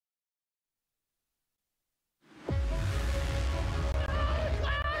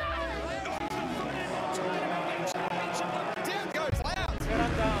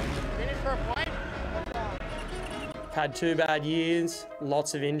Had 2 bad years,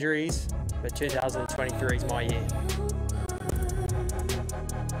 lots of injuries, but 2023 is my year.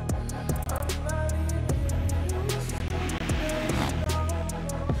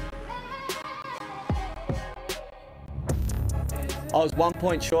 I was 1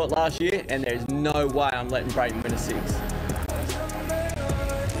 point short last year, and there's no way I'm letting Brayton win a 6.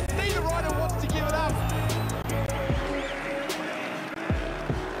 Neither rider wants to give it up.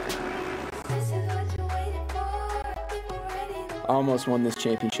 I almost won this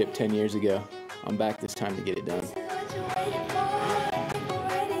championship 10 years ago. I'm back this time to get it done.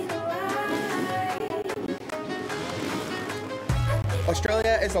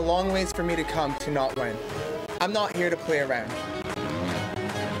 Australia is a long ways for me to come to not win. I'm not here to play around.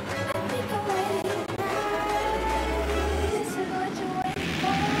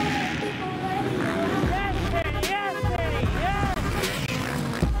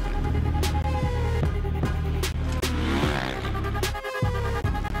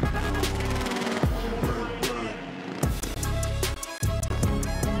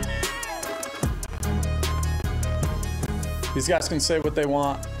 These guys can say what they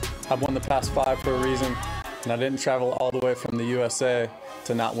want. I've won the past 5 for a reason, and I didn't travel all the way from the USA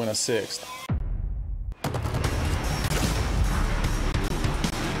to not win a 6th.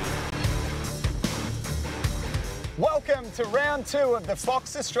 Welcome to round 2 of the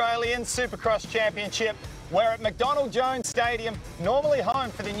Fox Australian Supercross Championship. We're at McDonald Jones Stadium, normally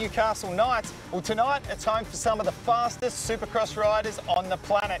home for the Newcastle Knights. Well, tonight it's home for some of the fastest Supercross riders on the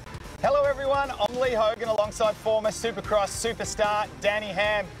planet. Hello everyone, I'm Lee Hogan alongside former Supercross superstar Danny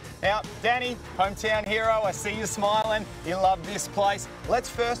Ham. Now, Danny, hometown hero, I see you smiling. You love this place. Let's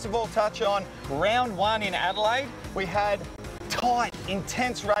first of all touch on round 1 in Adelaide. We had tight,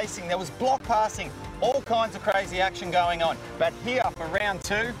 intense racing. There was block passing, all kinds of crazy action going on. But here for round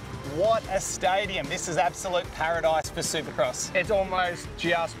 2, what a stadium. This is absolute paradise for Supercross. It's almost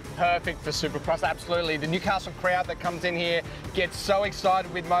just perfect for Supercross, absolutely. The Newcastle crowd that comes in here gets so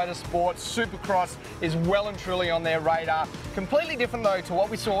excited with motorsport. Supercross is well and truly on their radar. Completely different though to what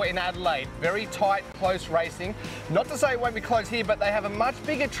we saw in Adelaide. Very tight, close racing. Not to say it won't be close here, but they have a much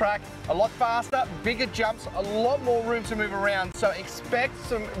bigger track, a lot faster, bigger jumps, a lot more room to move around. So expect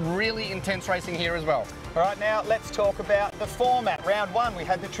some really intense racing here as well. All right, now let's talk about the format. Round 1, we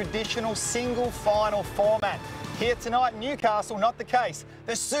had the traditional single final format. Here tonight in Newcastle, not the case.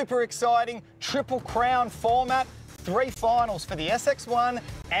 The super exciting Triple Crown format, 3 finals for the SX1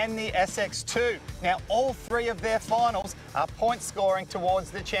 and the SX2. Now, all 3 of their finals are point scoring towards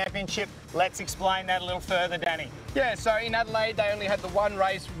the championship. Let's explain that a little further, Danny. Yeah, so in Adelaide, they only had the 1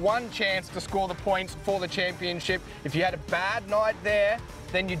 race, 1 chance to score the points for the championship. If you had a bad night there,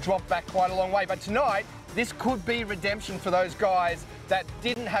 then you drop back quite a long way. But tonight, this could be redemption for those guys that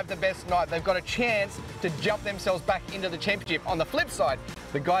didn't have the best night. They've got a chance to jump themselves back into the championship. On the flip side,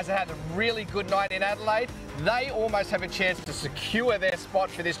 the guys that had a really good night in Adelaide, they almost have a chance to secure their spot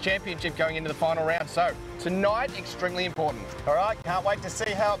for this championship going into the final round. So tonight, extremely important. All right, can't wait to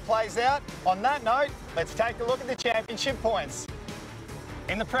see how it plays out. On that note, let's take a look at the championship points.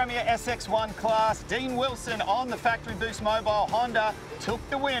 In the Premier SX1 class, Dean Wilson on the Factory Boost Mobile Honda took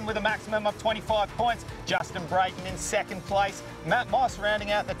the win with a maximum of 25 points. Justin Brayton in 2nd place, Matt Moss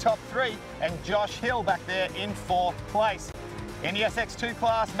rounding out the top 3, and Josh Hill back there in 4th place. In the SX2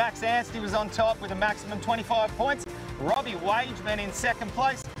 class, Max Anstey was on top with a maximum 25 points. Robbie Wageman in 2nd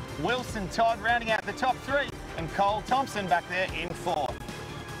place, Wilson Todd rounding out the top 3, and Cole Thompson back there in 4th.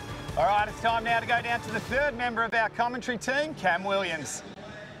 All right, it's time now to go down to the 3rd member of our commentary team, Cam Williams.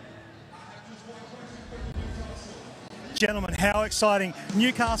 Gentlemen, how exciting.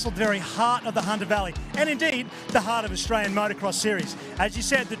 Newcastle, the very heart of the Hunter Valley, and indeed the heart of Australian Motocross Series. As you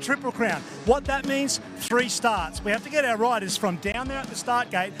said, the Triple Crown. What that means, 3 starts. We have to get our riders from down there at the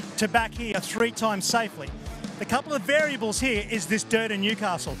start gate to back here 3 times safely. The couple of variables here is this dirt in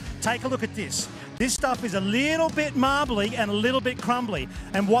Newcastle. Take a look at this. This stuff is a little bit marbly and a little bit crumbly,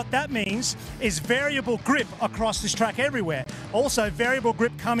 and what that means is variable grip across this track everywhere. Also variable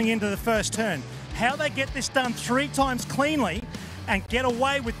grip coming into the first turn. How they get this done 3 times cleanly and get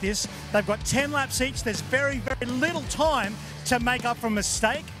away with this, they've got 10 laps each. There's very, very little time to make up for a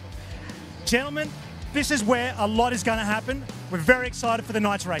mistake. Gentlemen, this is where a lot is going to happen. We're very excited for the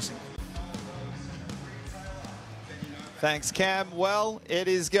night's racing. Thanks, Cam. Well, it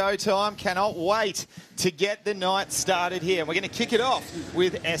is go time. Cannot wait to get the night started here. We're going to kick it off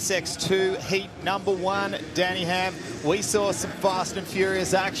with SX2 Heat number 1, Danny Ham. We saw some fast and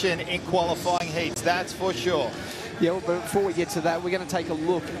furious action in qualifying heats, that's for sure. Yeah, well, but before we get to that, we're going to take a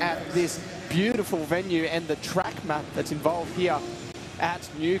look at this beautiful venue and the track map that's involved here at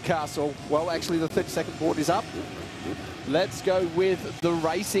Newcastle. Well, actually, the 30-second board is up. let's go with the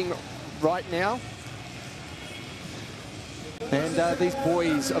racing right now. And these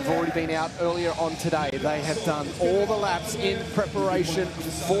boys have already been out earlier on today. They have done all the laps in preparation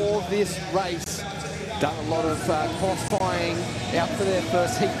for this race. Done a lot of qualifying out for their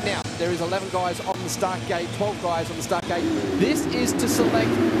first heat. Now, there is 11 guys on the start gate, 12 guys on the start gate. This is to select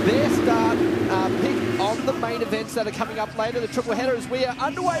their start pick on the main events that are coming up later, the triple header, as we are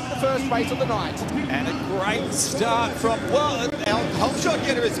underway with the first race of the night. And a great start from, well, our home shot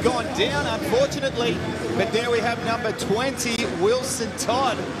getter has gone down, unfortunately. But there we have number 20, Wilson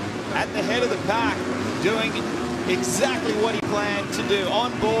Todd, at the head of the pack, doing exactly what he planned to do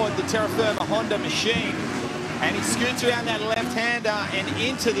on board the Terra Firma Honda machine. And he scoots around that left-hander and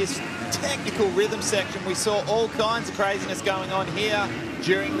into this technical rhythm section. We saw all kinds of craziness going on here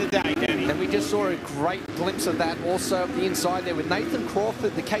during the day, Danny. And we just saw a great glimpse of that also at the inside there with Nathan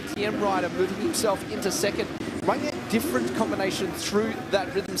Crawford, the KTM rider, moving himself into second, running a different combination through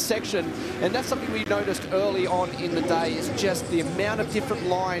that rhythm section. And that's something we noticed early on in the day, is just the amount of different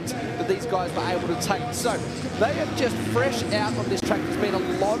lines that these guys were able to take. So they are just fresh out on this track. There's been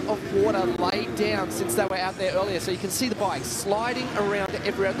a lot of water laid down since they were out there earlier. So you can see the bikes sliding around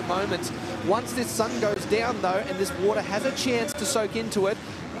everywhere at the moment. Once this sun goes down though, and this water has a chance to soak into it,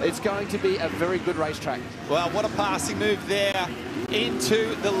 it's going to be a very good racetrack. Well, what a passing move there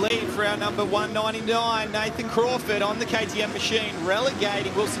into the lead for our number 199, Nathan Crawford, on the KTM machine,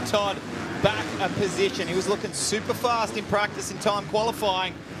 relegating Wilson Todd back a position. He was looking super fast in practice and time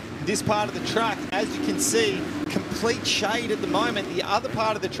qualifying. This part of the track, as you can see, complete shade at the moment. The other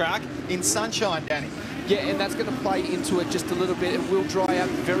part of the track in sunshine, Danny. Yeah, and that's going to play into it just a little bit. It will dry out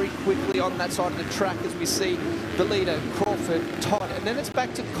very quickly on that side of the track as we see the leader, Crawford, Todd. And then it's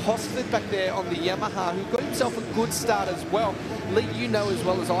back to Cosford back there on the Yamaha, who got himself a good start as well. Lee, you know as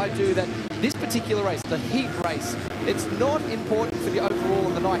well as I do that this particular race, the heat race, it's not important for the overall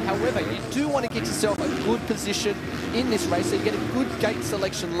of the night. However, you do want to get yourself a good position in this race so you get a good gate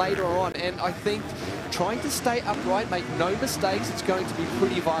selection later on. And I think trying to stay upright, make no mistakes, it's going to be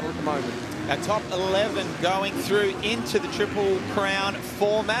pretty vital at the moment. Our top 11 going through into the Triple Crown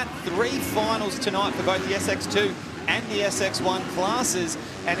format. 3 finals tonight for both the SX2 and the SX1 classes.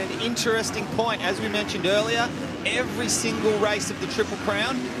 And an interesting point, as we mentioned earlier, every single race of the Triple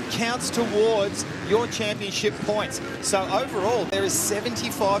Crown counts towards your championship points. So overall, there is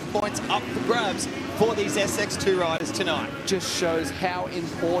 75 points up for grabs for these SX2 riders tonight. Just shows how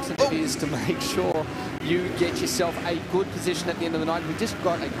important it is to make sure you get yourself a good position at the end of the night. We just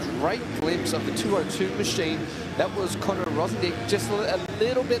got a great glimpse of the 202 machine. That was Connor Rosendijk, just a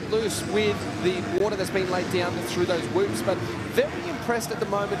little bit loose with the water that's been laid down through those whoops, but very impressed at the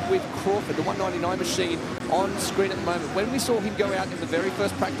moment with Crawford, the 199 machine, on screen at the moment. When we saw him go out in the very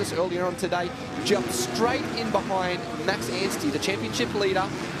first practice earlier on today, jumped straight in behind Max Anstey, the championship leader,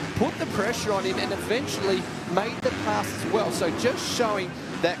 put the pressure on him and eventually made the pass as well. So just showing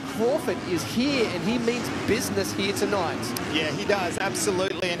that Crawford is here and he means business here tonight. Yeah, he does,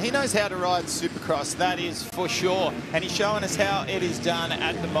 absolutely. And he knows how to ride Supercross, that is for sure. And he's showing us how it is done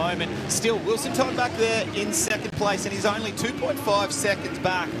at the moment. Still, Wilson Todd back there in second place, and he's only 2.5 seconds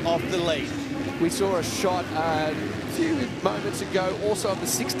back off the lead. We saw a shot a few moments ago also of the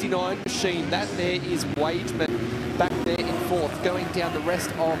 69 machine. That there is Wageman back there in fourth, going down the rest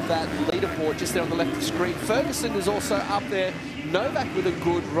of that leaderboard just there on the left of the screen. Ferguson is also up there. Novak with a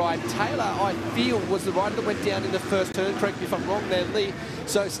good ride. Taylor, I feel, was the rider that went down in the first turn. Correct me if I'm wrong there, Lee.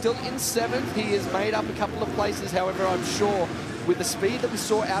 So still in seventh. He has made up a couple of places. However, I'm sure with the speed that we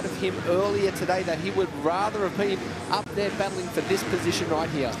saw out of him earlier today that he would rather have been up there battling for this position right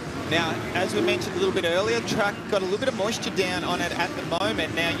here. Now, as we mentioned a little bit earlier, track got a little bit of moisture down on it at the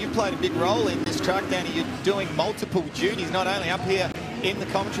moment. Now, you played a big role in this track, Danny. You're doing multiple duties, not only up here in the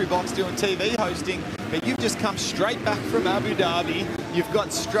commentary box doing TV hosting, but you've just come straight back from Abu Dhabi. You've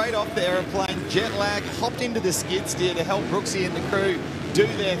got straight off the aeroplane, jet lag, hopped into the skid steer to help Brooksy and the crew do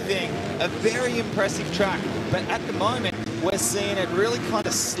their thing. A very impressive track, but at the moment, we're seeing it really kind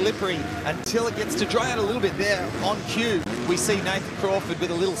of slippery until it gets to dry out a little bit there on cue. We see Nathan Crawford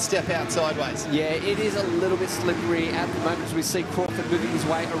with a little step out sideways. Yeah, it is a little bit slippery at the moment as we see Crawford moving his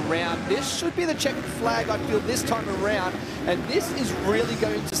way around. This should be the checkered flag, I feel, this time around. And this is really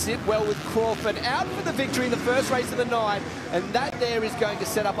going to sit well with Crawford out for the victory in the first race of the night. And that there is going to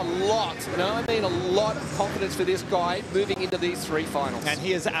set up a lot, and I mean a lot of confidence for this guy moving into these 3 finals. And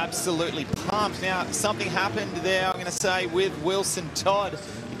he is absolutely pumped. Now, something happened there, I'm going to say, with Wilson Todd.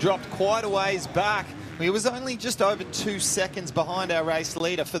 He dropped quite a ways back. He was only just over 2 seconds behind our race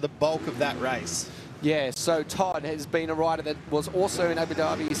leader for the bulk of that race. Yeah, so Todd has been a rider that was also in Abu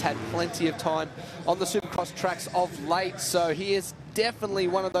Dhabi. He's had plenty of time on the Supercross tracks of late, so he is definitely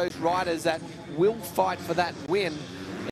one of those riders that will fight for that win.